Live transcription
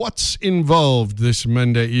what's involved this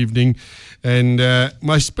Monday evening. And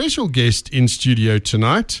my special guest in studio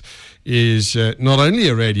tonight is not only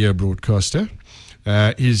a radio broadcaster,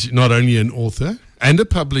 he's not only an author and a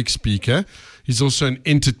public speaker, he's also an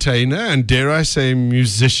entertainer and, dare I say, a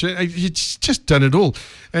musician. He's just done it all.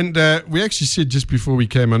 And we actually said just before we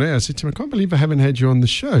came on air, I said to him, I can't believe I haven't had you on the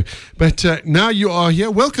show. But now you are here.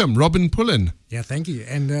 Welcome, Robin Pullen. Yeah, thank you.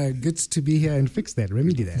 And good to be here and fix that,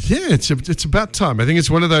 remedy that. Yeah, it's about time. I think it's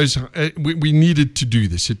one of those, we needed to do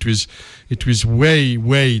this. It was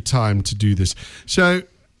way time to do this. So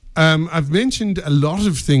I've mentioned a lot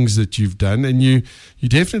of things that you've done, and you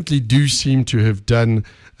definitely do seem to have done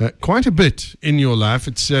quite a bit in your life.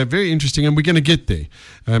 It's very interesting, and we're going to get there.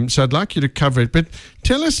 So I'd like you to cover it. But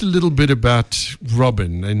tell us a little bit about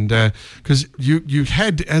Robin, and because you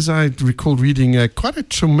had, as I recall reading, quite a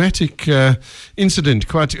traumatic incident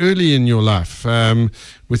quite early in your life.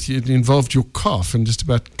 It involved your calf and just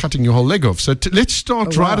about cutting your whole leg off. So let's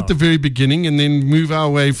start right at the very beginning and then move our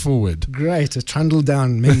way forward. Great, a trundle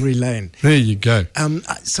down memory lane. There you go.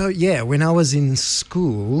 So yeah, when I was in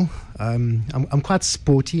school, I'm quite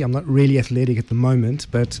sporty. I'm not really athletic at the moment,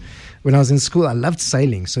 but when I was in school, I loved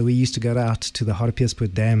sailing. So we used to go out to the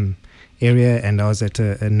Hartbeespoort Dam area, and I was at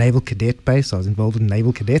a naval cadet base. I was involved in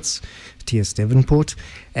naval cadets, TS Devonport.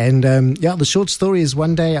 And the short story is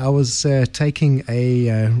one day I was taking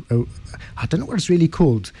I don't know what it's really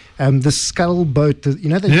called, the scull boat,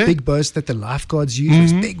 big boats that the lifeguards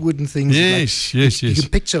use, those big wooden things. Yes. You can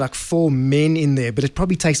picture like 4 men in there, but it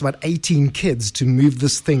probably takes about 18 kids to move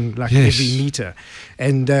this thing every meter.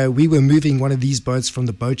 And we were moving one of these boats from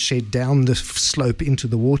the boat shed down the slope into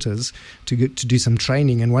the waters to do some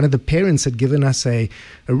training. And one of the parents had given us a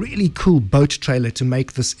really cool boat trailer to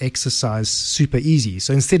make this exercise super easy.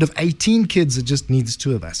 So instead of 18 kids, it just needs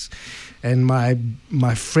 2 of us. And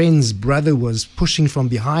my friend's brother was pushing from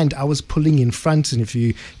behind. I was pulling in front. And if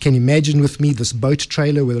you can imagine with me, this boat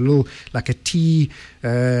trailer with a little, like a T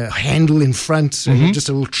handle in front, just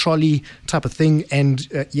a little trolley type of thing. And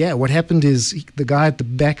what happened is the guy at the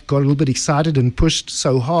back got a little bit excited and pushed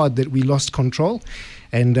so hard that we lost control.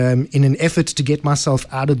 And in an effort to get myself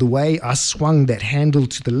out of the way, I swung that handle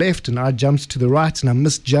to the left and I jumped to the right, and I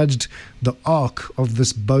misjudged the arc of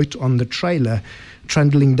this boat on the trailer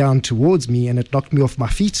trundling down towards me, and it knocked me off my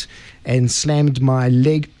feet and slammed my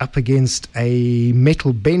leg up against a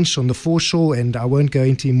metal bench on the foreshore. And I won't go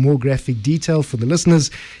into more graphic detail for the listeners.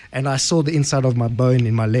 And I saw the inside of my bone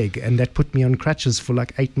in my leg, and that put me on crutches for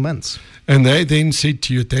like 8 months. And they then said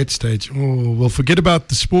to you at that stage, oh, well, forget about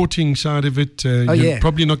the sporting side of it. You're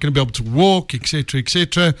probably not going to be able to walk, etc.,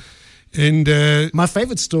 etc. And my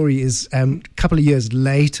favorite story is a couple of years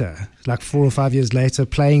later, like 4 or 5 years later,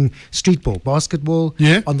 playing street ball, basketball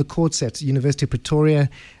on the courts at University of Pretoria,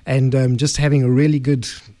 and just having a really good,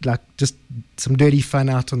 just some dirty fun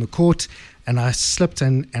out on the court. And I slipped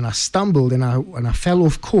and I stumbled and I fell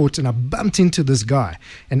off court and I bumped into this guy.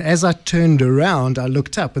 And as I turned around, I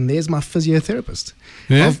looked up, and there's my physiotherapist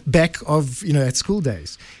back at school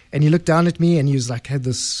days. And he looked down at me, and he was had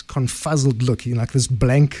this confuzzled look, this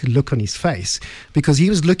blank look on his face, because he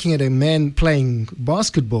was looking at a man playing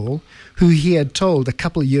basketball who he had told a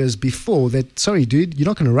couple of years before that, sorry, dude, you're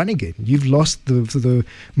not going to run again. You've lost the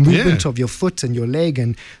movement of your foot and your leg,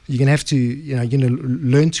 and you're going to have to, you're going to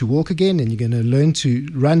learn to walk again, and you're going to learn to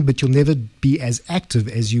run, but you'll never be as active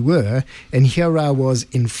as you were. And here I was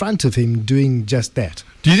in front of him doing just that.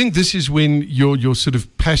 Do you think this is when your sort of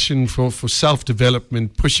passion for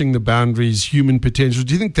self-development, pushing the boundaries, human potential,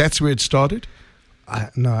 do you think that's where it started?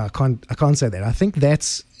 No, I can't say that. I think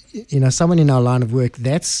that's, someone in our line of work,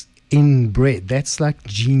 that's inbred. That's like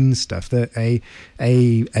gene stuff. A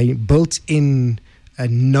built-in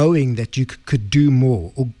knowing that you could do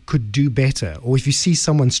more or could do better. Or if you see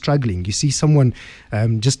someone struggling, you see someone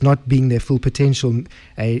just not being their full potential,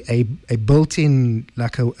 a built-in,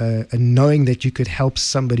 a knowing that you could help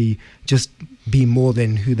somebody just be more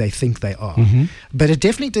than who they think they are. But it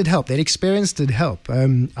definitely did help. That experience did help.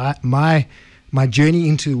 My journey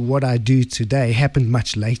into what I do today happened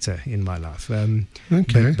much later in my life.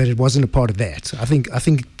 But it wasn't a part of that. I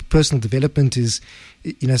think personal development is,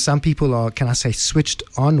 some people are, can I say, switched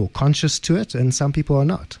on or conscious to it, and some people are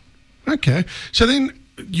not. Okay. So then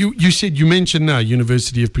you mentioned now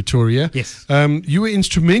University of Pretoria. Yes. You were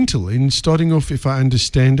instrumental in starting off, if I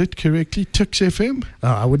understand it correctly, Tux FM?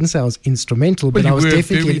 I wouldn't say I was instrumental, but I was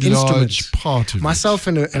definitely an instrument. Part of myself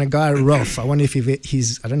and a guy, Ralph. I wonder if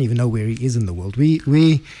he's, I don't even know where he is in the world. We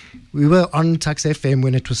were on Tux FM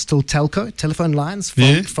when it was still telco, telephone lines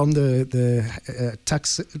from the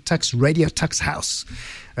Tux Radio Tux House.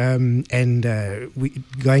 we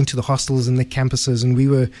going to the hostels and the campuses, and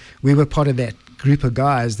we were part of that group of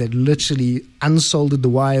guys that literally unsoldered the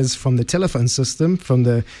wires from the telephone system, from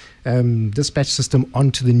the dispatch system,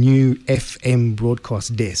 onto the new FM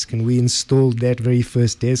broadcast desk, and we installed that very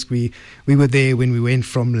first desk. We were there when we went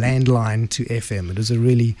from landline to FM. It was a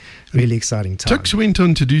really, really exciting time. Tux went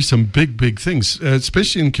on to do some big things,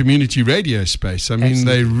 especially in community radio space. I mean,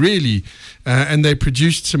 Absolutely. they really and they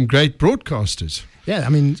produced some great broadcasters. Yeah, I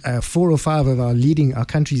mean, 4 or 5 of our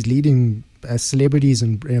country's leading celebrities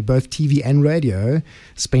in both TV and radio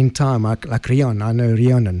spend time, like Rion. I know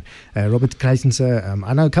Rion and Robert Kleisenser.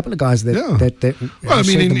 I know a couple of guys that. Well, I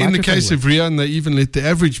mean, in the case of Rion, they even let the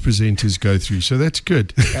average presenters go through, so that's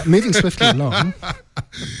good. Moving swiftly along.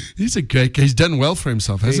 He's a great guy. He's done well for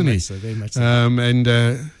himself, hasn't he? Very much so.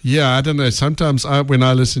 I don't know. Sometimes when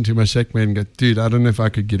I listen to my Shaq man, go, dude, I don't know if I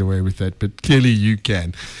could get away with that, but clearly you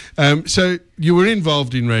can. So you were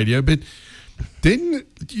involved in radio, but then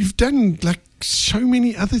you've done like so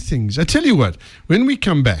many other things. I tell you what, when we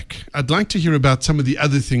come back, I'd like to hear about some of the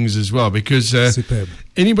other things as well, because Superb.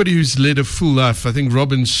 Anybody who's led a full life, I think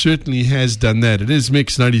Robin certainly has done that. It is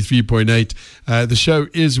Mix 93.8. The show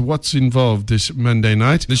is What's Involved this Monday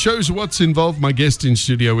night. The show is What's Involved. My guest in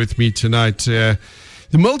studio with me tonight, the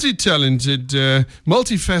multi-talented,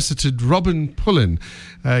 multifaceted Robin Pullen.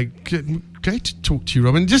 Great to talk to you,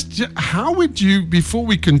 Robin. Just how would you, before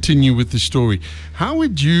we continue with the story,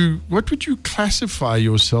 what would you classify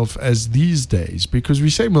yourself as these days? Because we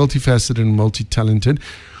say multifaceted and multi-talented.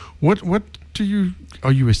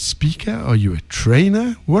 Are you a speaker? Are you a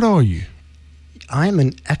trainer? What are you? I'm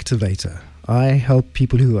an activator. I help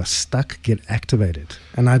people who are stuck get activated.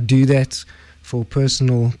 And I do that for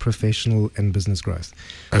personal, professional, and business growth.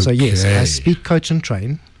 Okay. So yes, I speak, coach, and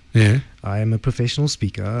train. Yeah. I am a professional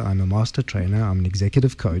speaker. I'm a master trainer. I'm an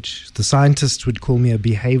executive coach. The scientists would call me a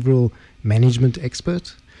behavioral management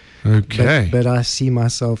expert. Okay. But I see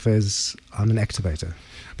myself as I'm an activator.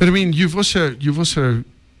 But I mean, you've also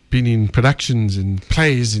been in productions and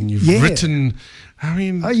plays, and you've written. I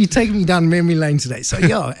mean, you take me down memory lane today. So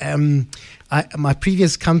my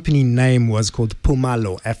previous company name was called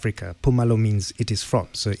Pumalo Africa. Pumalo means it is from,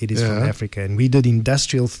 so it is from Africa. And we did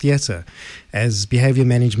industrial theatre as behavior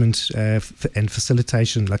management and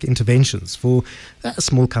facilitation, like interventions for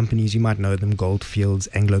small companies. You might know them, Goldfields,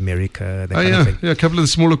 Anglo America, that kind of thing. Yeah, a couple of the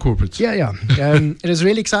smaller corporates. It was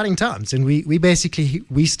really exciting times. And we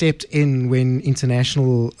basically stepped in when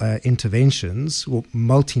international interventions, or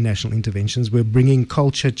multinational interventions, were bringing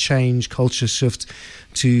culture change, culture shift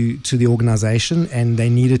to the organization, and they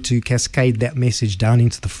needed to cascade that message down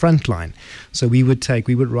into the front line. So we would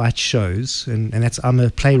write shows, and I'm a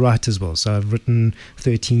playwright as well. So I've written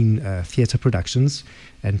 13 theatre productions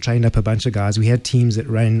and trained up a bunch of guys. We had teams that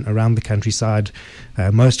ran around the countryside,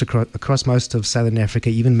 across most of Southern Africa,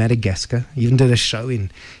 even Madagascar. Even did a show in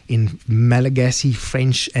Malagasy,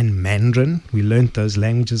 French, and Mandarin. We learned those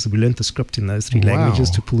languages. We learned the script in those 3 languages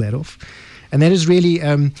to pull that off. And that is really,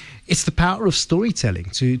 it's the power of storytelling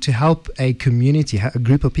to help a community, a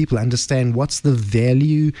group of people understand what's the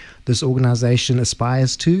value this organization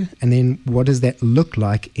aspires to, and then what does that look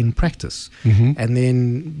like in practice. Mm-hmm. And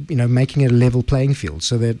then, making it a level playing field,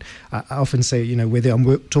 so that I often say, whether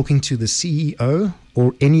I'm talking to the CEO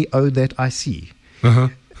or any O that I see,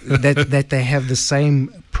 that they have the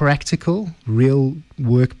same practical, real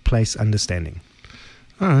workplace understanding.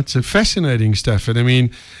 Oh, it's a fascinating stuff. And I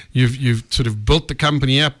mean, you've sort of built the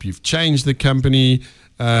company up, you've changed the company.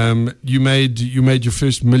 You made your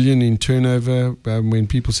first $1 million in turnover when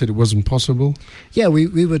people said it wasn't possible. Yeah,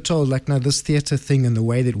 we were told, no, this theatre thing and the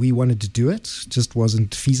way that we wanted to do it just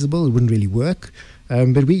wasn't feasible. It wouldn't really work.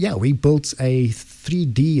 But we built a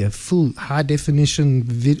 3D, a full high definition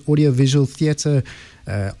audio visual theatre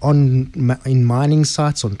in mining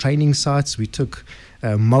sites, on training sites. We took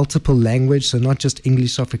multiple language, so not just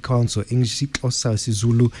English Afrikaans or English Xhosa,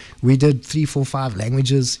 Zulu. We did 3, 4, 5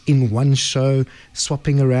 languages in one show,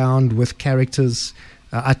 swapping around with characters.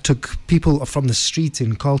 I took people from the street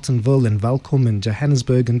in Carltonville and Welkom and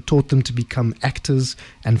Johannesburg and taught them to become actors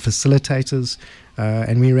and facilitators.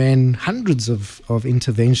 And we ran hundreds of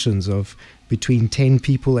interventions of between 10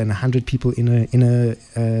 people and 100 people in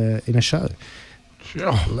a show.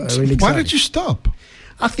 Really why did you stop?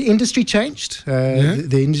 The industry changed.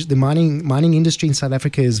 The mining industry in South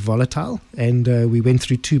Africa is volatile, and we went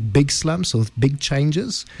through 2 big slumps or big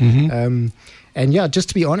changes. Mm-hmm. Just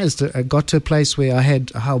to be honest, I got to a place where I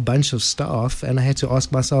had a whole bunch of staff, and I had to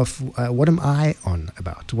ask myself, what am I on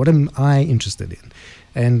about? What am I interested in?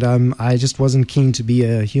 And I just wasn't keen to be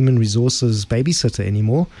a human resources babysitter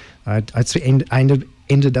anymore. I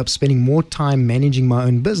ended up spending more time managing my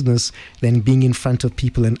own business than being in front of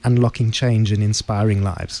people and unlocking change and inspiring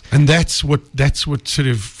lives. And that's what sort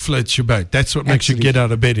of floats your boat. That's what makes you get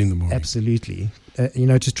out of bed in the morning. Absolutely.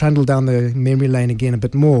 To trundle down the memory lane again a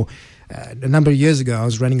bit more, a number of years ago, I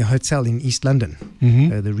was running a hotel in East London,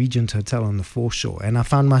 the Regent Hotel on the foreshore. And I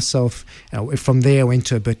found myself, from there I went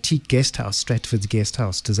to a boutique guest house, Stratford's Guest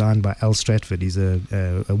House, designed by Al Stratford. He's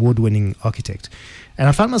a award-winning architect. And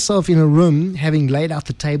I found myself in a room having laid out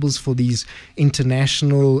the tables for these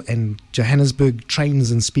international and Johannesburg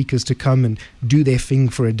trainers and speakers to come and do their thing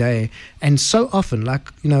for a day. And so often,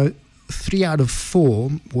 3 out of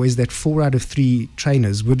 4, or is that 4 out of 3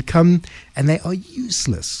 trainers would come and they are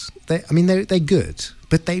useless. They're good,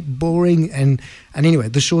 but they're boring. And anyway,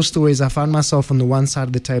 the short story is I found myself on the one side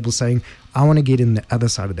of the table saying, I want to get in the other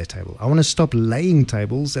side of that table. I want to stop laying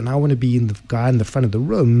tables and I want to be in the guy in the front of the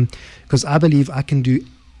room, because I believe I can do,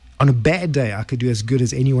 on a bad day, I could do as good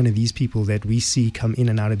as any one of these people that we see come in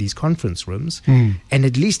and out of these conference rooms. And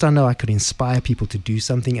at least I know I could inspire people to do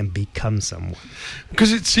something and become someone.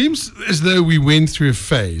 Because it seems as though we went through a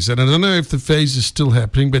phase, and I don't know if the phase is still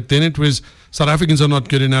happening, but then it was South Africans are not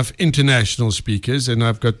good enough, international speakers, and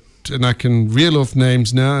I can reel off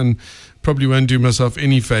names now and probably won't do myself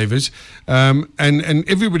any favors. And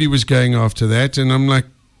everybody was going after that, and I'm like,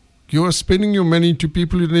 you are spending your money to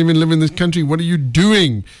people who don't even live in this country. What are you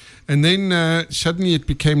doing? And then suddenly it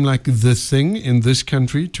became like the thing in this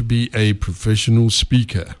country to be a professional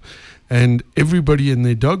speaker. And everybody and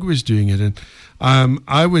their dog was doing it. And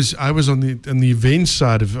I was on the event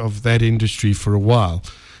side of that industry for a while.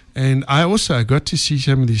 And I got to see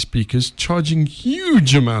some of these speakers charging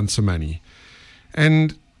huge amounts of money.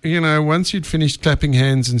 And once you'd finished clapping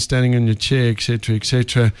hands and standing on your chair,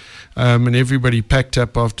 etc., and everybody packed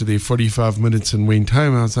up after their 45 minutes and went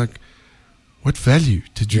home, I was like, what value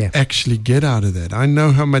did you actually get out of that? I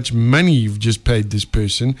know how much money you've just paid this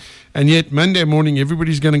person, and yet Monday morning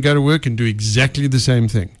everybody's going to go to work and do exactly the same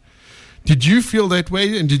thing. Did you feel that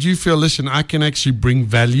way? And did you feel, listen, I can actually bring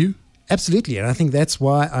value? Absolutely, and I think that's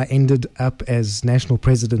why I ended up as national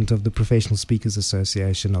president of the Professional Speakers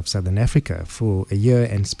Association of Southern Africa for a year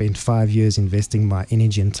and spent 5 years investing my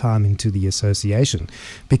energy and time into the association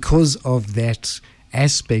because of that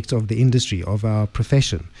aspect of the industry, of our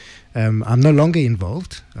profession. I'm no longer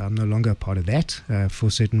involved. I'm no longer a part of that for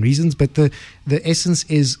certain reasons, but the essence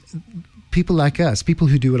is people like us, people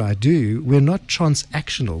who do what I do, we're not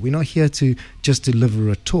transactional. We're not here to just deliver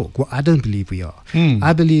a talk. Well, I don't believe we are.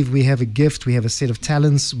 I believe we have a gift, we have a set of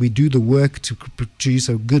talents, we do the work to produce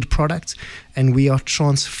a good product, and we are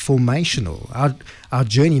transformational. Our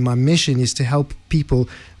journey, my mission is to help people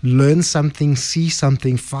learn something, see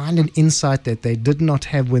something, find an insight that they did not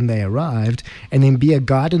have when they arrived, and then be a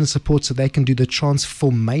guide and a support so they can do the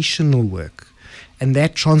transformational work. And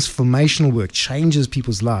that transformational work changes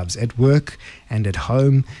people's lives at work and at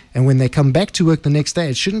home. And when they come back to work the next day,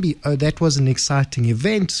 it shouldn't be, oh, that was an exciting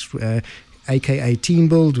event, aka team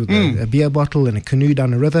build with a beer bottle and a canoe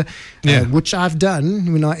down a river, which I've done.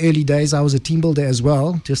 In our early days, I was a team builder as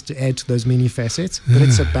well, just to add to those many facets. But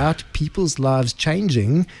it's about people's lives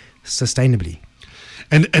changing sustainably.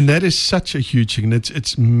 And that is such a huge thing.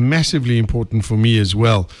 It's massively important for me as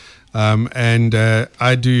well.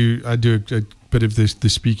 I do a bit of the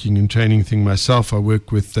speaking and training thing myself. I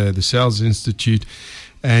work with the Sales Institute,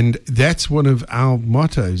 and that's one of our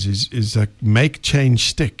mottos is like make change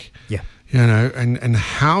stick. Yeah. And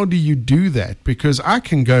how do you do that? Because I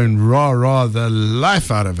can go and rah the life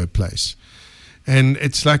out of a place. And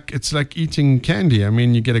it's like eating candy. I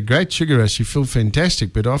mean, you get a great sugar rush, you feel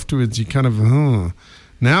fantastic, but afterwards you kind of,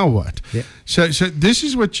 now what? Yeah. So this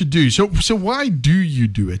is what you do. So why do you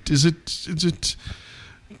do it? Is it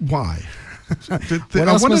why?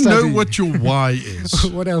 I want to know what your why is.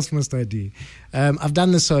 What else must I do? I've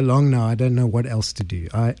done this so long now, I don't know what else to do.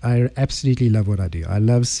 I absolutely love what I do. I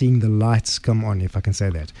love seeing the lights come on, if I can say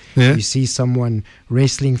that. Yeah. You see someone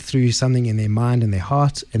wrestling through something in their mind and their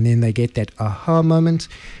heart, and then they get that aha moment,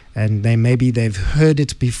 and they've heard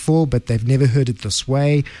it before, but they've never heard it this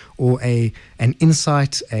way, or an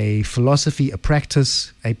insight, a philosophy, a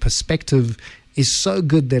practice, a perspective is so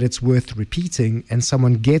good that it's worth repeating, and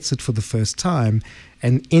someone gets it for the first time,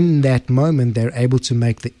 and in that moment they're able to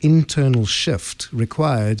make the internal shift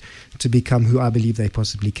required to become who I believe they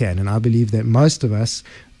possibly can. And I believe that most of us,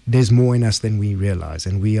 there's more in us than we realize,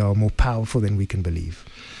 and we are more powerful than we can believe.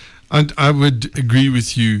 And I would agree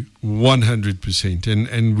with you 100%.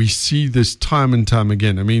 And we see this time and time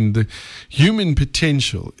again. I mean, the human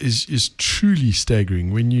potential is truly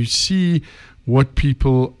staggering when you see what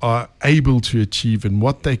people are able to achieve and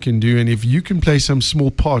what they can do. And if you can play some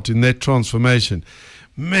small part in that transformation,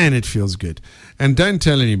 man, it feels good. And don't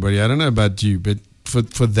tell anybody. I don't know about you, but for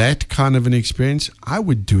that kind of an experience, I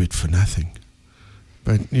would do it for nothing.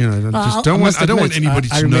 But I don't want anybody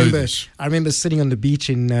to know this. I remember sitting on the beach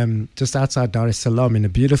in just outside Dar es Salaam in a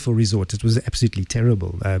beautiful resort. It was absolutely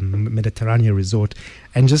terrible, Mediterranean resort,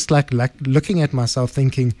 and just like looking at myself,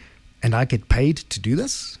 thinking, and I get paid to do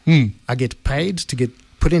this. I get paid to get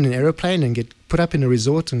put in an aeroplane and get put up in a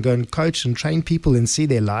resort and go and coach and train people and see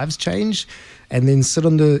their lives change, and then sit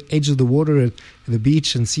on the edge of the water at the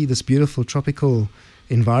beach and see this beautiful tropical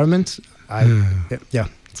environment. Yeah.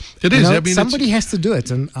 It is. Somebody has to do it,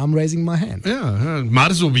 and I'm raising my hand. Yeah,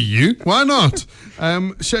 might as well be you. Why not?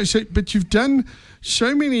 But you've done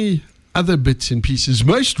so many other bits and pieces.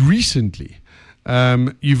 Most recently,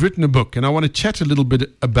 you've written a book, and I want to chat a little bit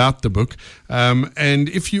about the book. And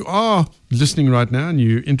if you are listening right now and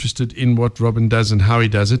you're interested in what Robin does and how he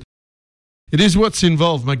does it, it is What's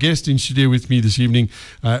Involved. My guest in studio with me this evening,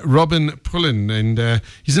 Robin Pullen, and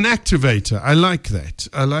he's an activator. I like that.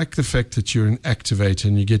 I like the fact that you're an activator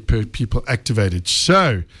and you get people activated.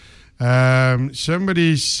 So,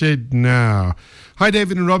 somebody said now, hi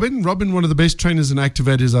David and Robin. Robin, one of the best trainers and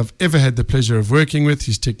activators I've ever had the pleasure of working with.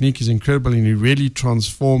 His technique is incredible and he really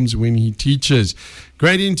transforms when he teaches.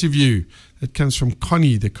 Great interview. That comes from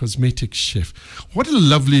Connie, the cosmetics chef. What a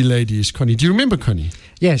lovely lady is Connie. Do you remember Connie?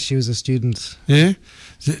 Yeah, she was a student. Yeah?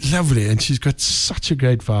 Lovely. And she's got such a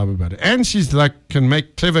great vibe about it. And she's can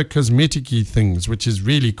make clever cosmetic-y things, which is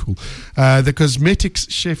really cool.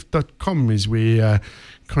 Thecosmeticschef.com is where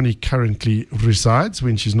Connie currently resides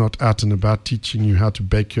when she's not out and about teaching you how to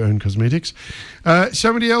bake your own cosmetics.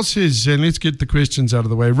 Somebody else says, and let's get the questions out of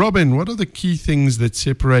the way. Robin, what are the key things that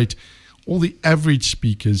separate all the average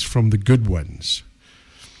speakers from the good ones?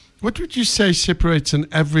 What would you say separates an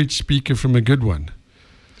average speaker from a good one?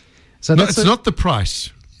 So it's not the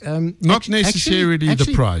price. Not necessarily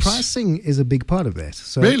the price. Pricing is a big part of that.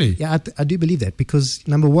 So, really? Yeah, I do believe that, because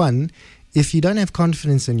number one, if you don't have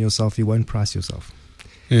confidence in yourself, you won't price yourself.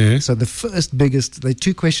 Yeah. So the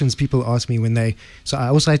two questions people ask me when I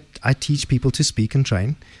teach people to speak and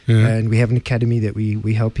train, and we have an academy that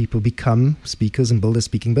we help people become speakers and build a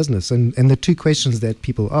speaking business. And the two questions that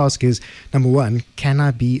people ask is, number one, can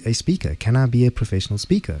I be a speaker? Can I be a professional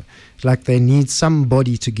speaker? Like, they need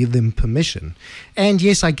somebody to give them permission. And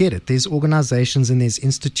yes, I get it. There's organizations and there's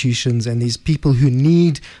institutions and there's people who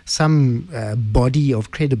need some body of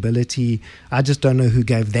credibility. I just don't know who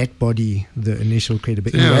gave that body the initial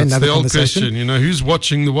credibility. Yeah, it's the old question, who's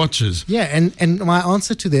watching the watchers? Yeah, and my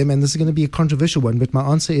answer to them, and this is going to be a controversial one, but my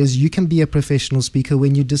answer is, you can be a professional speaker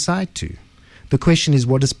when you decide to. The question is,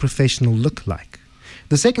 what does professional look like?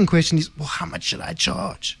 The second question is, well, how much should I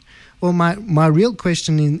charge? Well, my real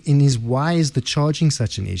question is, why is the charging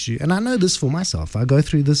such an issue? And I know this for myself. I go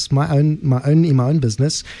through this in my own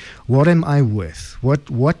business. What am I worth?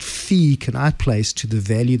 What fee can I place to the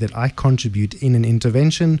value that I contribute in an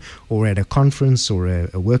intervention, or at a conference, or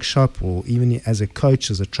a workshop, or even as a coach,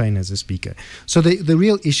 as a trainer, as a speaker? So the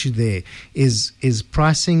real issue there is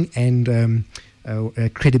pricing and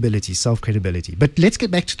credibility, self-credibility. But let's get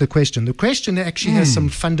back to the question. The question actually has some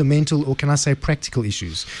fundamental, or can I say practical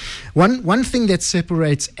issues. One thing that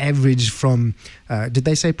separates average from, did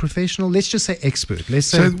they say professional? Let's just say expert.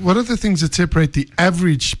 So what are the things that separate the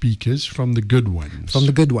average speakers from the good ones? From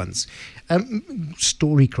the good ones.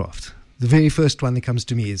 Storycraft. The very first one that comes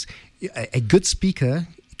to me is, a good speaker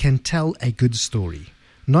can tell a good story,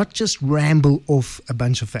 not just ramble off a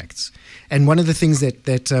bunch of facts. And one of the things that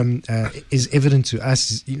is evident to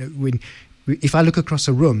us is, if I look across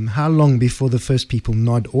a room, how long before the first people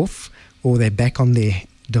nod off, or they're back on their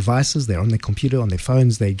devices, they're on their computer, on their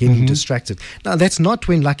phones, they're getting distracted. Now, that's not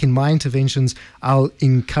when, like in my interventions, I'll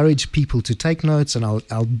encourage people to take notes, and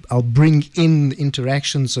I'll bring in the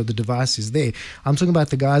interaction so the device is there. I'm talking about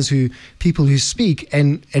people who speak,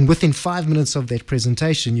 and within 5 minutes of that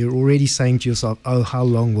presentation, you're already saying to yourself, oh, how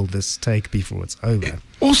long will this take before it's over?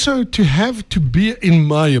 Also, to be, in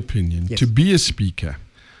my opinion, to be a speaker,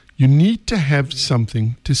 you need to have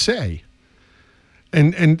something to say.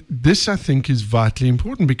 And this, I think, is vitally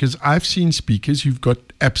important, because I've seen speakers who've got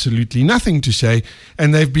absolutely nothing to say,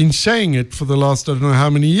 and they've been saying it for the last, I don't know how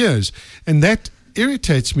many years. And that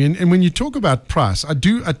irritates me. And when you talk about price, I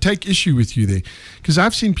take issue with you there, because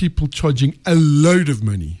I've seen people charging a load of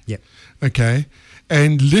money. Yep. Okay.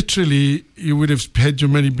 And literally, you would have had your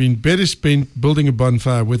money been better spent building a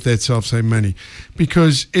bonfire with that self-same money,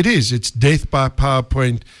 because it's death by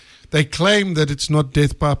PowerPoint. They claim that it's not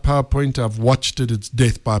death by PowerPoint. I've watched it. It's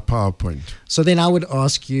death by PowerPoint. So then I would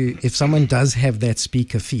ask you, if someone does have that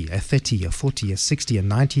speaker fee, a 30, a 40, a 60, a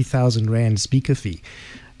 90,000 Rand speaker fee,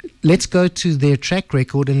 let's go to their track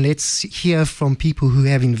record and let's hear from people who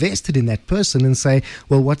have invested in that person and say,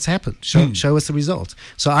 well, what's happened? Show us the result.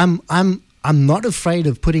 So I'm not afraid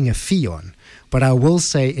of putting a fee on, but I will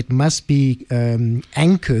say it must be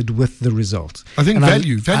anchored with the result. I think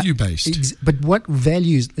value-based. But what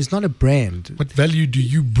values? It's not a brand. What value do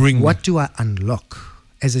you bring? What do I unlock?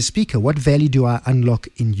 As a speaker, what value do I unlock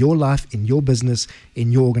in your life, in your business,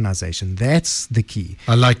 in your organization? That's the key.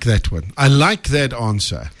 I like that one. I like that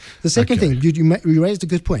answer. The second thing, you raised a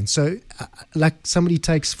good point. So, like somebody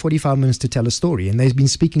takes 45 minutes to tell a story, and they've been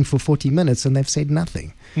speaking for 40 minutes, and they've said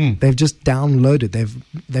nothing. They've just downloaded.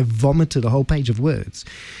 They've vomited a whole page of words.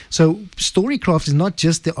 So, storycraft is not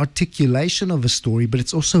just the articulation of a story, but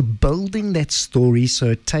it's also building that story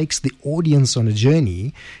so it takes the audience on a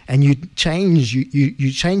journey, and you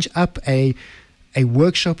change up a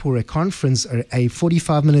workshop or a conference or a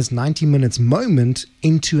 45 minutes, 90 minutes moment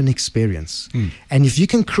into an experience. And if you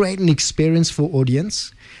can create an experience for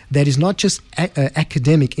audience that is not just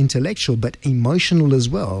academic, intellectual, but emotional as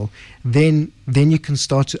well, then you can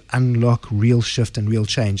start to unlock real shift and real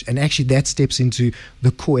change. And actually that steps into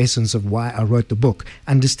the core essence of why I wrote the book,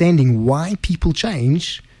 understanding why people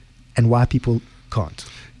change and why people can't.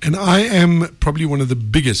 And I am probably one of the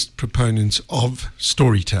biggest proponents of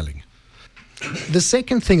storytelling. The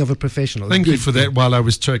second thing of a professional. Thank you for that while I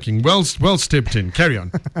was choking. Well stepped in. Carry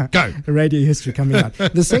on. Go. Radio history coming out.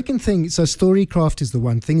 The second thing, so storycraft is the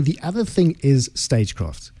one thing. The other thing is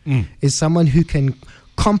stagecraft. Is someone who can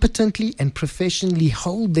competently and professionally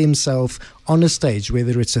hold themselves on a stage,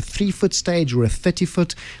 whether it's a 3-foot stage or a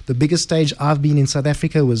 30-foot. The biggest stage I've been in South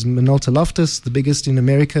Africa was Minolta Loftus. The biggest in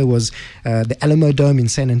America was the Alamo Dome in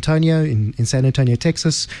San Antonio, in San Antonio,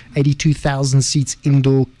 Texas. 82,000 seats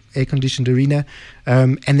indoor air-conditioned arena.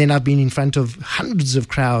 And then I've been in front of hundreds of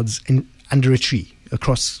crowds under a tree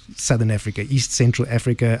across Southern Africa, East Central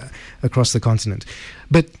Africa, across the continent.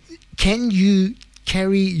 But can you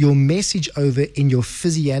carry your message over in your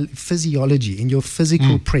physiology, in your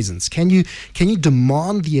physical presence? Can you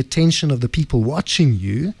demand the attention of the people watching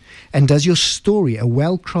you? And does your story, a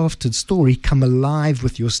well-crafted story, come alive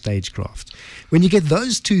with your stagecraft? When you get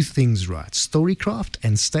those two things right, storycraft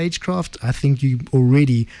and stagecraft, I think you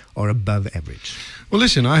already are above average. Well,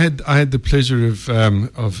 listen, I had the pleasure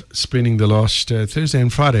of spending the last Thursday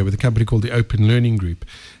and Friday with a company called the Open Learning Group.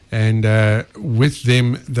 And with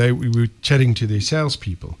them, we were chatting to their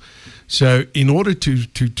salespeople. So in order to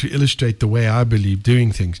illustrate the way I believe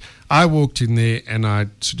doing things, I walked in there and I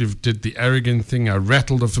sort of did the arrogant thing. I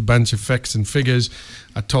rattled off a bunch of facts and figures.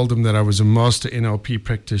 I told them that I was a master NLP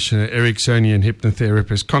practitioner, Ericksonian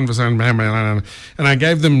hypnotherapist, conversation, and I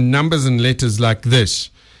gave them numbers and letters like this.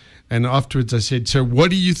 And afterwards I said, so what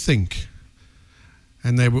do you think?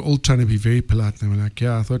 And they were all trying to be very polite. And they were like,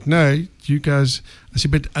 yeah. I thought, no, you guys. I said,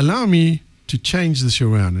 but allow me to change this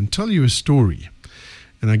around and tell you a story.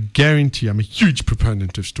 And I guarantee I'm a huge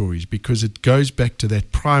proponent of stories because it goes back to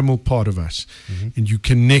that primal part of us. And you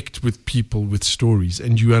connect with people with stories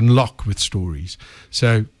and you unlock with stories.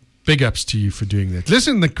 So big ups to you for doing that.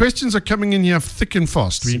 Listen, the questions are coming in here thick and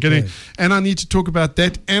fast. And I need to talk about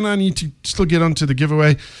that, and I need to still get on to the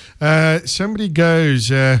giveaway. Somebody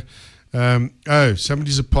goes...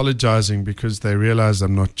 somebody's apologizing because they realize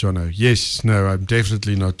I'm not Jono. Yes, no, I'm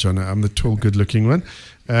definitely not Jono. I'm the tall, good-looking one.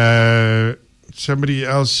 Somebody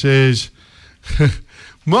else says,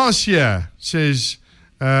 Marcia says,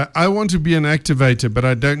 I want to be an activator, but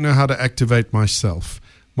I don't know how to activate myself.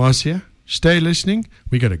 Marcia, stay listening.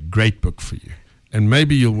 We got a great book for you, and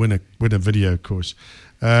maybe you'll win a video course.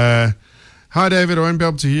 Hi, David. I won't be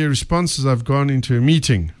able to hear responses. I've gone into a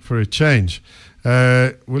meeting for a change.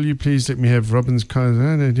 Will you please let me have Robin's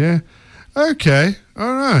card? Yeah. Okay.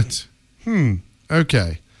 All right.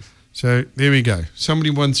 Okay. So there we go. Somebody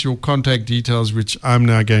wants your contact details, which I'm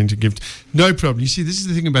now going to give. No problem. You see, this is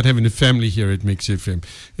the thing about having a family here at Mix FM,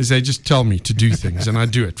 is they just tell me to do things, and I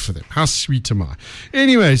do it for them. How sweet am I?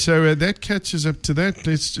 Anyway, so that catches up to that.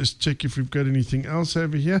 Let's just check if we've got anything else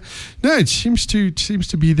over here. No, it seems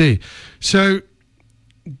to be there. So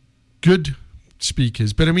good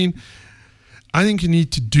speakers, but I mean, I think you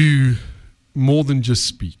need to do more than just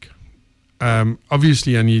speak.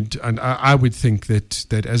 Obviously, I would think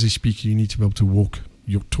that as a speaker, you need to be able to walk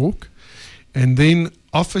your talk and then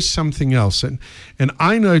offer something else. And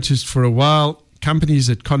I noticed for a while, companies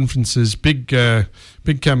at conferences, big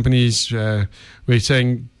companies, were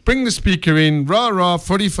saying, bring the speaker in, rah,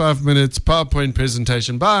 45 minutes, PowerPoint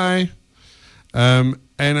presentation, bye.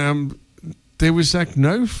 There was like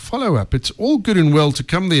no follow-up. It's all good and well to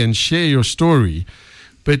come there and share your story,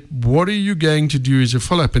 But what are you going to do as a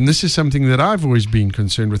follow-up? And this is something that I've always been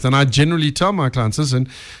concerned with. And I generally tell my clients, listen,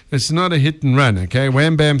 it's not a hit and run, okay?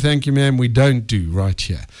 Wham, bam, thank you, ma'am. We don't do right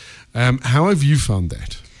here. How have you found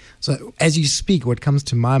that? So as you speak, what comes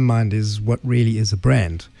to my mind is what really is a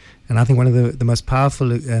brand. And I think one of the most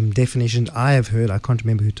powerful definitions I have heard, I can't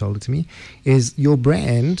remember who told it to me, is your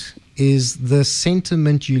brand is the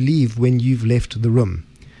sentiment you leave when you've left the room.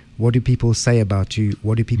 What do people say about you?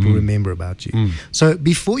 What do people remember about you? So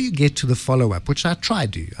before you get to the follow-up, which I try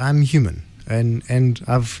to do, I'm human. And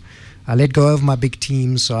I let go of my big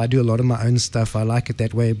team, so I do a lot of my own stuff. I like it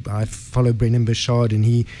that way. I follow Brendan Bouchard, and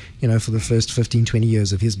he, for the first 15, 20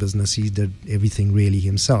 years of his business, he did everything really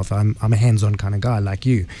himself. I'm a hands-on kind of guy like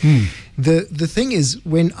you. The thing is,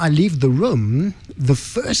 when I leave the room, the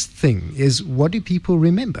first thing is, what do people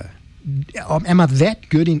remember? Am I that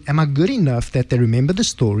good? Am I good enough that they remember the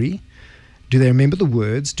story? Do they remember the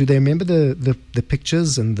words? Do they remember the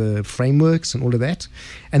pictures and the frameworks and all of that?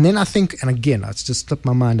 And then I think, and again, it's just slipped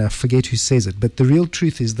my mind, I forget who says it, but the real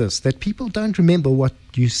truth is this, that people don't remember what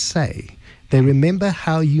you say. They remember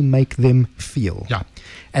how you make them feel. Yeah.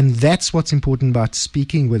 And that's what's important about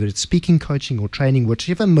speaking, whether it's speaking, coaching, or training,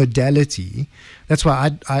 whichever modality. That's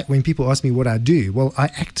why I when people ask me what I do, well, I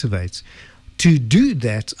activate. To do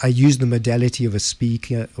that, I use the modality of a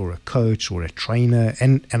speaker or a coach or a trainer,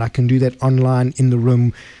 and I can do that online, in the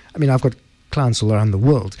room. I mean, I've got clients all around the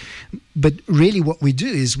world. But really what we do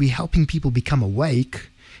is we're helping people become awake,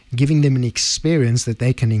 giving them an experience that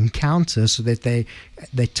they can encounter so that they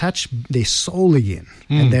touch their soul again.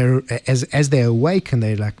 And they're as they awake and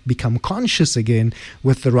they become conscious again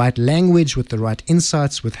with the right language, with the right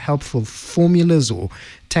insights, with helpful formulas or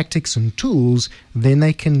tactics and tools, then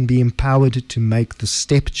they can be empowered to make the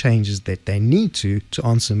step changes that they need to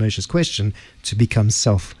answer Mersha's question, to become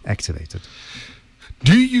self-activated.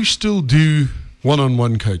 Do you still do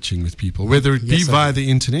one-on-one coaching with people, whether it be Yes, via the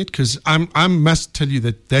internet? Because I must tell you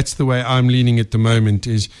that's the way I'm leaning at the moment,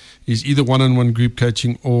 is either one-on-one group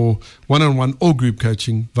coaching or one-on-one or group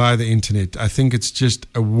coaching via the internet. I think it's just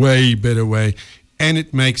a way better way, and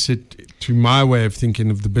it makes it, to my way of thinking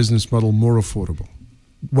of the business model, more affordable.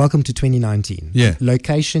 Welcome to 2019. Yeah.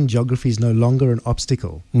 Location, geography is no longer an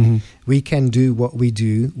obstacle. We can do what we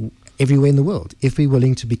do everywhere in the world if we're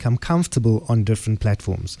willing to become comfortable on different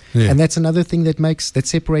platforms. Yeah. And that's another thing that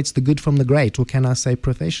separates the good from the great, or can I say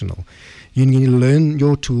professional. You need to learn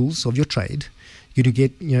your tools of your trade. You to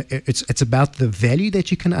get, it's about the value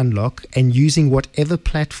that you can unlock and using whatever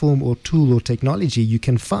platform or tool or technology you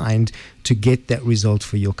can find to get that result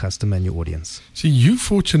for your customer and your audience. See, you're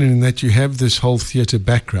fortunate in that you have this whole theatre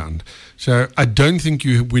background. So I don't think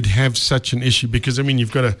you would have such an issue, because, I mean,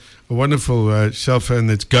 you've got a wonderful cell phone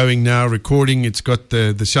that's going now, recording. It's got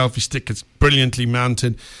the selfie stick. It's brilliantly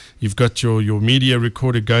mounted. You've got your media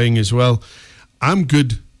recorder going as well. I'm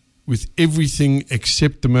good with everything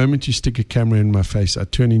except the moment you stick a camera in my face, I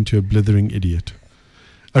turn into a blithering idiot.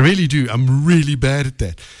 I really do. I'm really bad at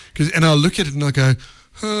that. And I'll look at it and I'll go,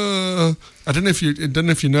 I don't know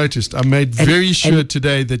if you noticed. I made very sure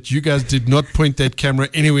today that you guys did not point that camera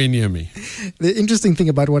anywhere near me. The interesting thing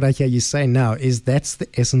about what I hear you say now is that's the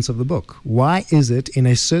essence of the book. Why is it in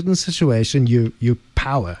a certain situation you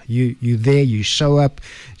power, you're there, you show up,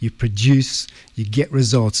 you produce, you get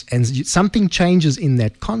results, and something changes in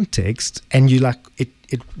that context, and you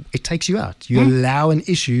it takes you out. You allow an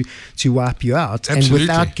issue to wipe you out. Absolutely. And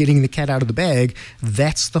without getting the cat out of the bag,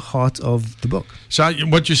 that's the heart of the book. So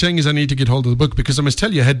what you're saying is I need to get hold of the book, because I must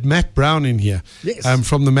tell you, I had Matt Brown in here. Yes.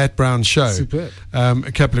 From the Matt Brown Show. Superb.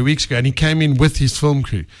 A couple of weeks ago, and he came in with his film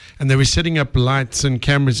crew, and they were setting up lights and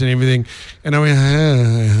cameras and everything, and I went,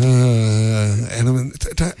 and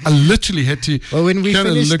I literally had to when we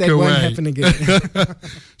finish, look that away. won't happen again.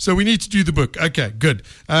 So we need to do the book. Okay, good.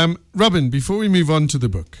 Robin, before we move on to the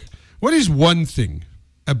book, what is one thing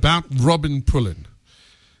about Robin Pullen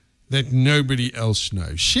that nobody else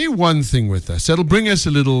knows? Share one thing with us. That'll bring us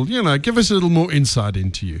a little, give us a little more insight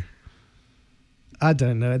into you. I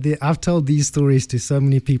don't know. I've told these stories to so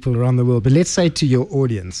many people around the world. But let's say to your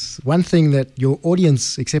audience, one thing that your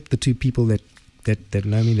audience, except the two people that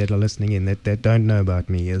know me, that are listening in, that don't know about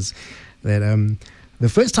me, is that the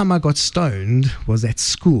first time I got stoned was at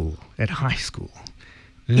school, at high school,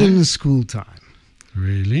 in school time.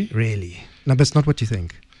 Really? Really. No, but it's not what you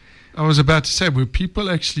think. I was about to say, were people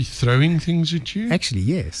actually throwing things at you? Actually,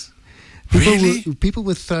 yes. People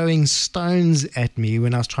were throwing stones at me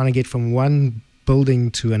when I was trying to get from one building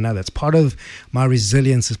to another. It's part of my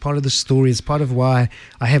resilience. It's part of the story. It's part of why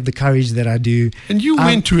I have the courage that I do. And you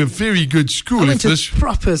went to a very good school. I went to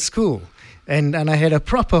proper school. and I had a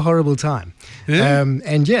proper horrible time.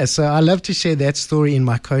 Yeah. So I love to share that story in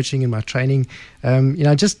my coaching and my training.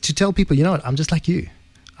 Just to tell people, I'm just like you.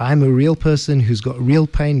 I'm a real person who's got real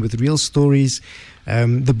pain with real stories.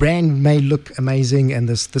 The brand may look amazing, and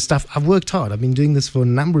the stuff, I've worked hard. I've been doing this for a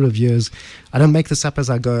number of years. I don't make this up as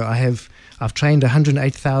I go. I've trained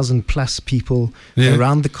 108,000 plus people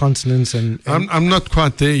around the continent. And I'm not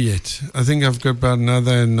quite there yet. I think I've got about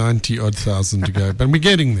another 90-odd thousand to go. But we're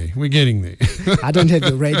getting there. I don't have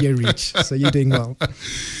the radio reach, so you're doing well.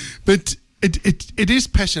 But it is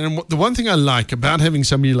passion. And the one thing I like about having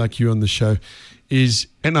somebody like you on the show is,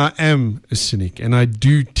 and I am a cynic, and I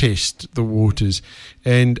do test the waters,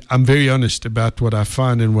 and I'm very honest about what I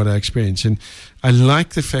find and what I experience. And I like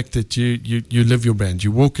the fact that you live your brand,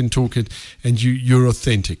 you walk and talk it, and you're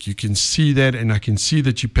authentic. You can see that, and I can see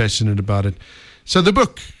that you're passionate about it. So the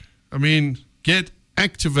book, Get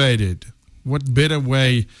Activated. What better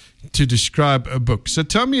way to describe a book? So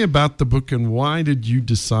tell me about the book, and why did you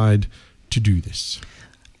decide to do this?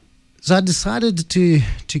 So I decided to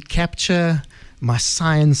capture my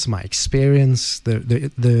science, my experience,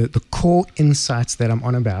 the core insights that I'm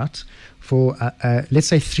on about for, let's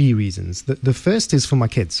say, 3 reasons. The first is for my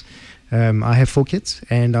kids. I have 4 kids,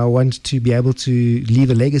 and I want to be able to leave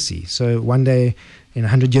a legacy. So one day, in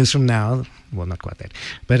 100 years from now, well, not quite that,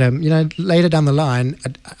 but later down the line,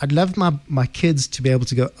 I'd love my kids to be able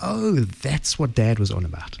to go, oh, that's what Dad was on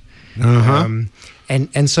about. Uh-huh.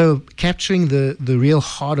 And so capturing the real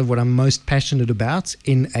heart of what I'm most passionate about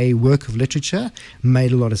in a work of literature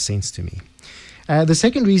made a lot of sense to me. The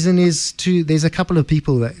second reason is there's a couple of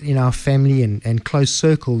people that in our family and close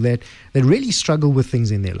circle that really struggle with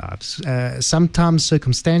things in their lives. Sometimes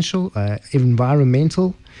circumstantial,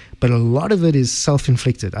 environmental, but a lot of it is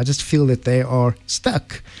self-inflicted. I just feel that they are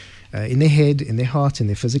stuck in their head, in their heart, in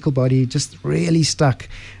their physical body, just really stuck.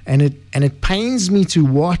 And it pains me to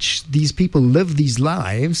watch these people live these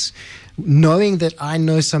lives knowing that I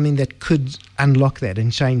know something that could unlock that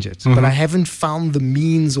and change it. Mm-hmm. But I haven't found the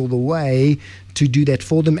means or the way to do that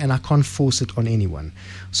for them, and I can't force it on anyone.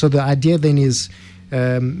 So the idea then is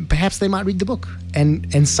perhaps they might read the book,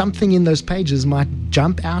 and something in those pages might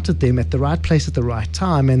jump out at them at the right place at the right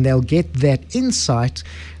time, and they'll get that insight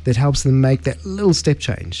that helps them make that little step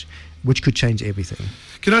change, which could change everything.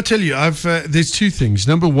 Can I tell you, there's 2 things.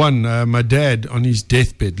 Number one, my dad on his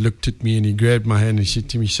deathbed looked at me and he grabbed my hand and he said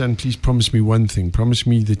to me, son, please promise me one thing. Promise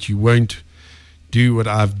me that you won't do what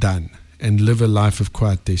I've done and live a life of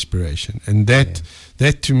quiet desperation. And that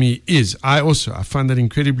to me is, I find that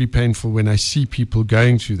incredibly painful when I see people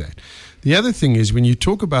going through that. The other thing is, when you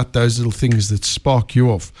talk about those little things that spark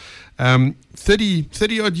you off,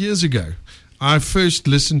 30 odd years ago, I first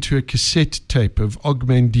listened to a cassette tape of Og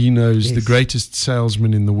Mandino's The Greatest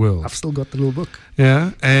Salesman in the World. I've still got the little book.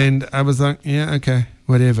 Yeah, and I was like, yeah, okay,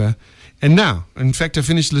 whatever. And now, in fact, I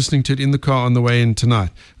finished listening to it in the car on the way in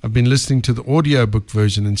tonight. I've been listening to the audiobook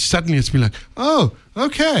version, and suddenly it's been like, oh,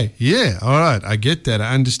 okay, yeah, all right, I get that,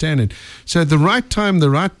 I understand it. So the right time,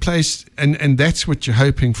 the right place, and that's what you're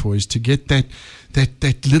hoping for, is to get that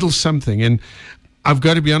little something. And I've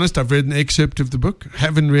got to be honest, I've read an excerpt of the book,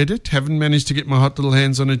 haven't read it, haven't managed to get my hot little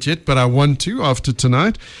hands on it yet, but I want to after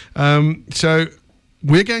tonight. So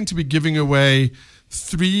we're going to be giving away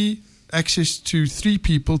access to 3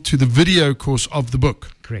 people to the video course of the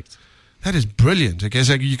book. Correct. That is brilliant. I guess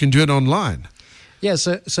you can do it online. Yeah,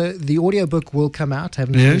 so the audiobook will come out. I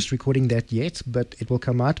haven't finished recording that yet, but it will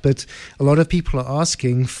come out. But a lot of people are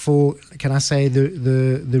asking for, can I say,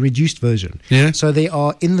 the reduced version. Yeah. So they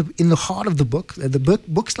are in the heart of the book. The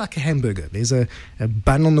book's like a hamburger. There's a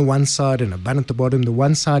bun on the one side and a bun at the bottom. The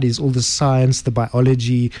one side is all the science, the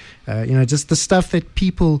biology, just the stuff that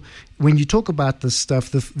people, when you talk about this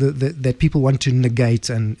stuff, that people want to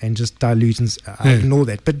negate and just dilute and ignore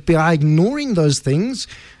that. But by ignoring those things,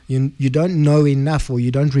 you don't know enough, or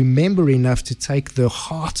you don't remember enough to take the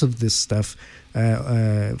heart of this stuff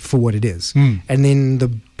for what it is. And then the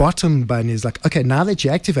bottom button is like, okay, now that you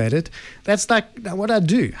activate it, that's like, now what do I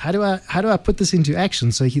do? How do I put this into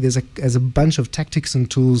action? So there's a bunch of tactics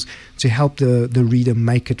and tools to help the reader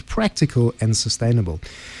make it practical and sustainable.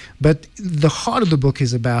 But the heart of the book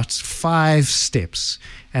is about 5 steps.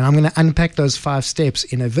 And I'm going to unpack those 5 steps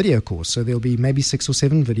in a video course. So there'll be maybe 6 or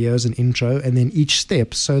 7 videos, an intro, and then each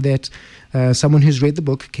step, so that someone who's read the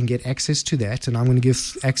book can get access to that. And I'm going to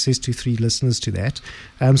give access to 3 listeners to that,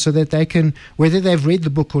 so that they can, whether they've read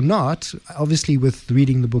the book or not, obviously with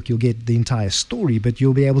reading the book you'll get the entire story, but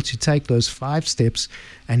you'll be able to take those 5 steps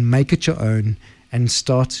and make it your own and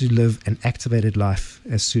start to live an activated life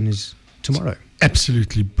as soon as tomorrow.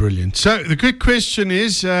 Absolutely brilliant. So the quick question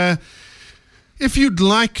is If you'd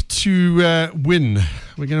like to win,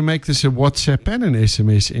 we're going to make this a WhatsApp and an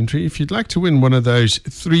SMS entry. If you'd like to win one of those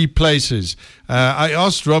 3 places, I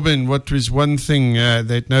asked Robin what was one thing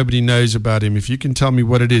that nobody knows about him. If you can tell me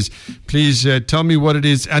what it is, please tell me what it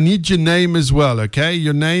is. I need your name as well, okay?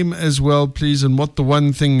 Your name as well, please, and what the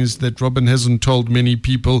one thing is that Robin hasn't told many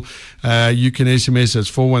people. You can SMS us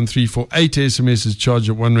 41348. SMS is charged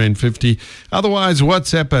at R1.50. Otherwise,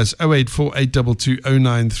 WhatsApp us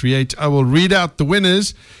 084-822-0938. I will read out the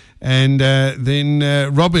winners, and then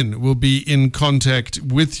Robin will be in contact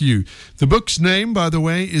with you. The book's name, by the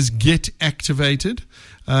way, is Get Activated.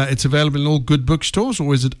 It's available in all good bookstores,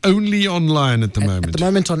 or is it only online at the moment? At the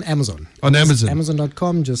moment on Amazon. On Amazon.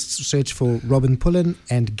 Amazon.com, just search for Robin Pullen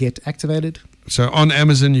and Get Activated. So on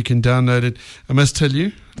Amazon, you can download it. I must tell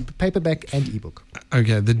you. Paperback and ebook.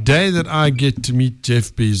 Okay, the day that I get to meet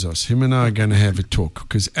Jeff Bezos, him and I are going to have a talk,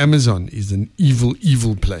 because Amazon is an evil,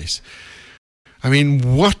 evil place. I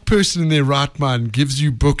mean, what person in their right mind gives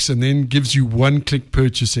you books and then gives you one-click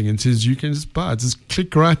purchasing and says you can just buy it? Just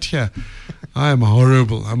click right here. I am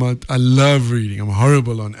horrible. I love reading. I'm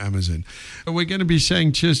horrible on Amazon. We're going to be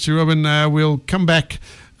saying cheers to Robin. We'll come back.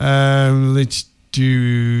 Let's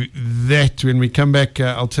do that. When we come back,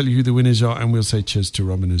 I'll tell you who the winners are, and we'll say cheers to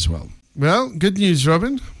Robin as well. Well, good news,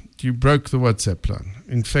 Robin. You broke the WhatsApp plan.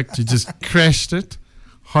 In fact, you just crashed it.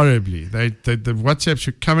 Horribly. The WhatsApps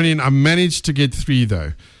were coming in. I managed to get 3,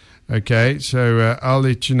 though. Okay, so I'll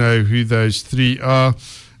let you know who those 3 are.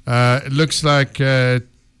 It looks like, yeah,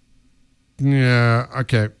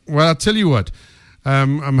 okay. Well, I'll tell you what.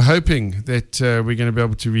 I'm hoping that we're going to be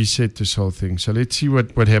able to reset this whole thing. So let's see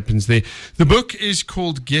what happens there. The book is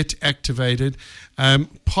called Get Activated.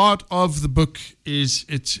 Part of the book is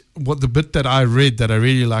the bit that I read that I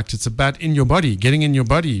really liked. It's about in your body, getting in your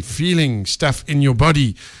body, feeling stuff in your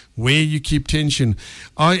body, where you keep tension.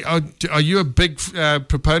 Are you a big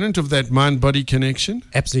proponent of that mind-body connection?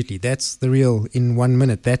 Absolutely. That's the real, in 1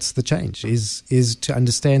 minute, that's the change, is to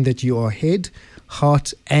understand that you are head,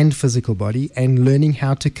 heart, and physical body, and learning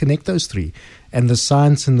how to connect those 3. And the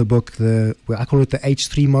science in the book, I call it the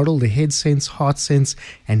H3 model, the head sense, heart sense,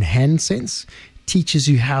 and hand sense, teaches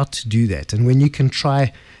you how to do that. And when you can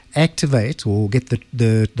activate or get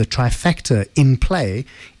the trifecta in play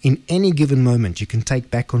in any given moment, you can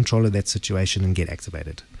take back control of that situation and get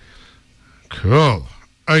activated. Cool.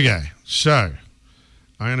 Okay, so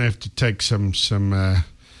I'm going to have to take some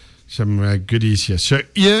goodies here. So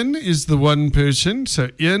Ian is the one person. So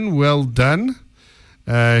Ian, well done.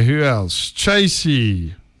 Who else?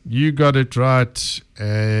 Tracy, you got it right.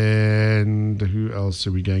 And who else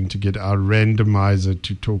are we going to get our randomizer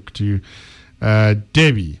to talk to?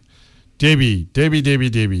 Debbie.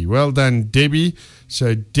 Well done, Debbie.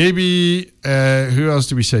 So Debbie, who else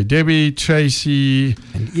do we say? Debbie, Tracy,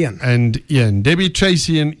 and Ian. Debbie,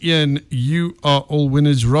 Tracy, and Ian, you are all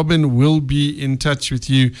winners. Robin will be in touch with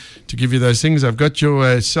you to give you those things. I've got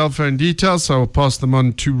your cell phone details, so I'll pass them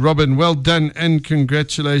on to Robin. Well done and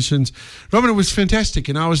congratulations. Robin, it was fantastic,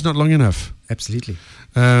 and I was not long enough. Absolutely.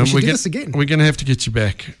 We should do this again. We're going to have to get you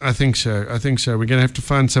back. I think so. We're going to have to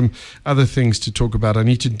find some other things to talk about. I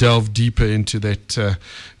need to delve deeper into that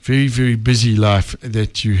very, very busy life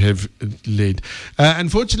that you have led.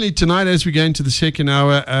 Unfortunately, tonight, as we go into the second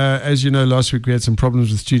hour, as you know, last week we had some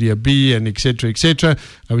problems with Studio B and et cetera.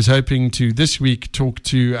 I was hoping to this week talk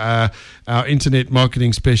to our internet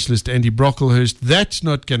marketing specialist, Andy Brocklehurst. That's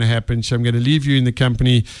not going to happen, so I'm going to leave you in the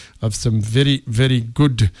company of some very, very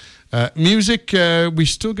good music. We're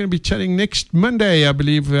still going to be chatting next Monday, I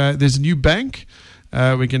believe. There's a new bank.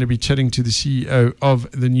 We're going to be chatting to the CEO of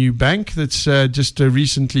the new bank that's just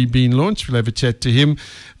recently been launched. We'll have a chat to him.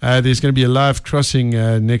 There's going to be a live crossing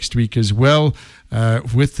next week as well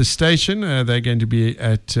with the station. They're going to be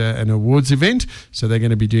at an awards event, so they're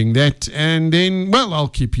going to be doing that. And then, well, I'll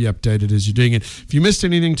keep you updated as you're doing it. If you missed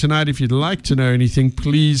anything tonight, if you'd like to know anything,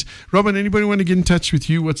 please, Robin, anybody want to get in touch with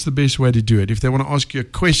you? What's the best way to do it? If they want to ask you a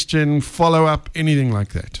question, follow up, anything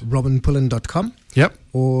like that. RobinPullen.com. Yep.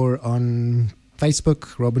 Or on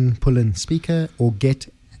Facebook, Robin Pullen Speaker, or Get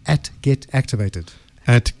Activated.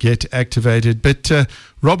 At Get Activated. But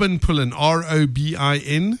Robin Pullen,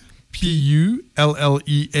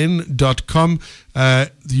 RobinPullen.com.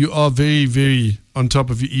 You are very, very on top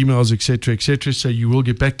of your emails, etc., so you will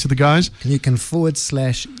get back to the guys. And you can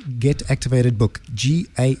 /Get Activated Book,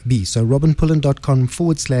 GAB. So RobinPullen.com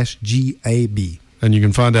 /GAB. And you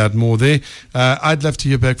can find out more there. I'd love to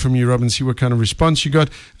hear back from you, Robin, see what kind of response you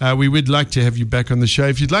got. We would like to have you back on the show.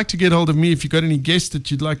 If you'd like to get hold of me, if you've got any guests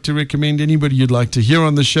that you'd like to recommend, anybody you'd like to hear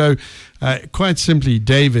on the show, Quite simply,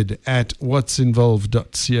 David at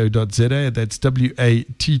whatsinvolved.co.za. That's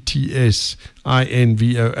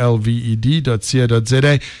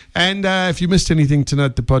WATTSINVOLVED.co.za. And if you missed anything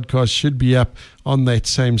tonight, the podcast should be up on that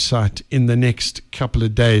same site in the next couple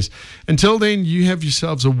of days. Until then, you have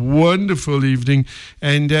yourselves a wonderful evening.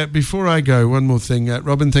 And before I go, one more thing.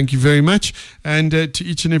 Robin, thank you very much. And to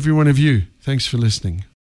each and every one of you, thanks for listening.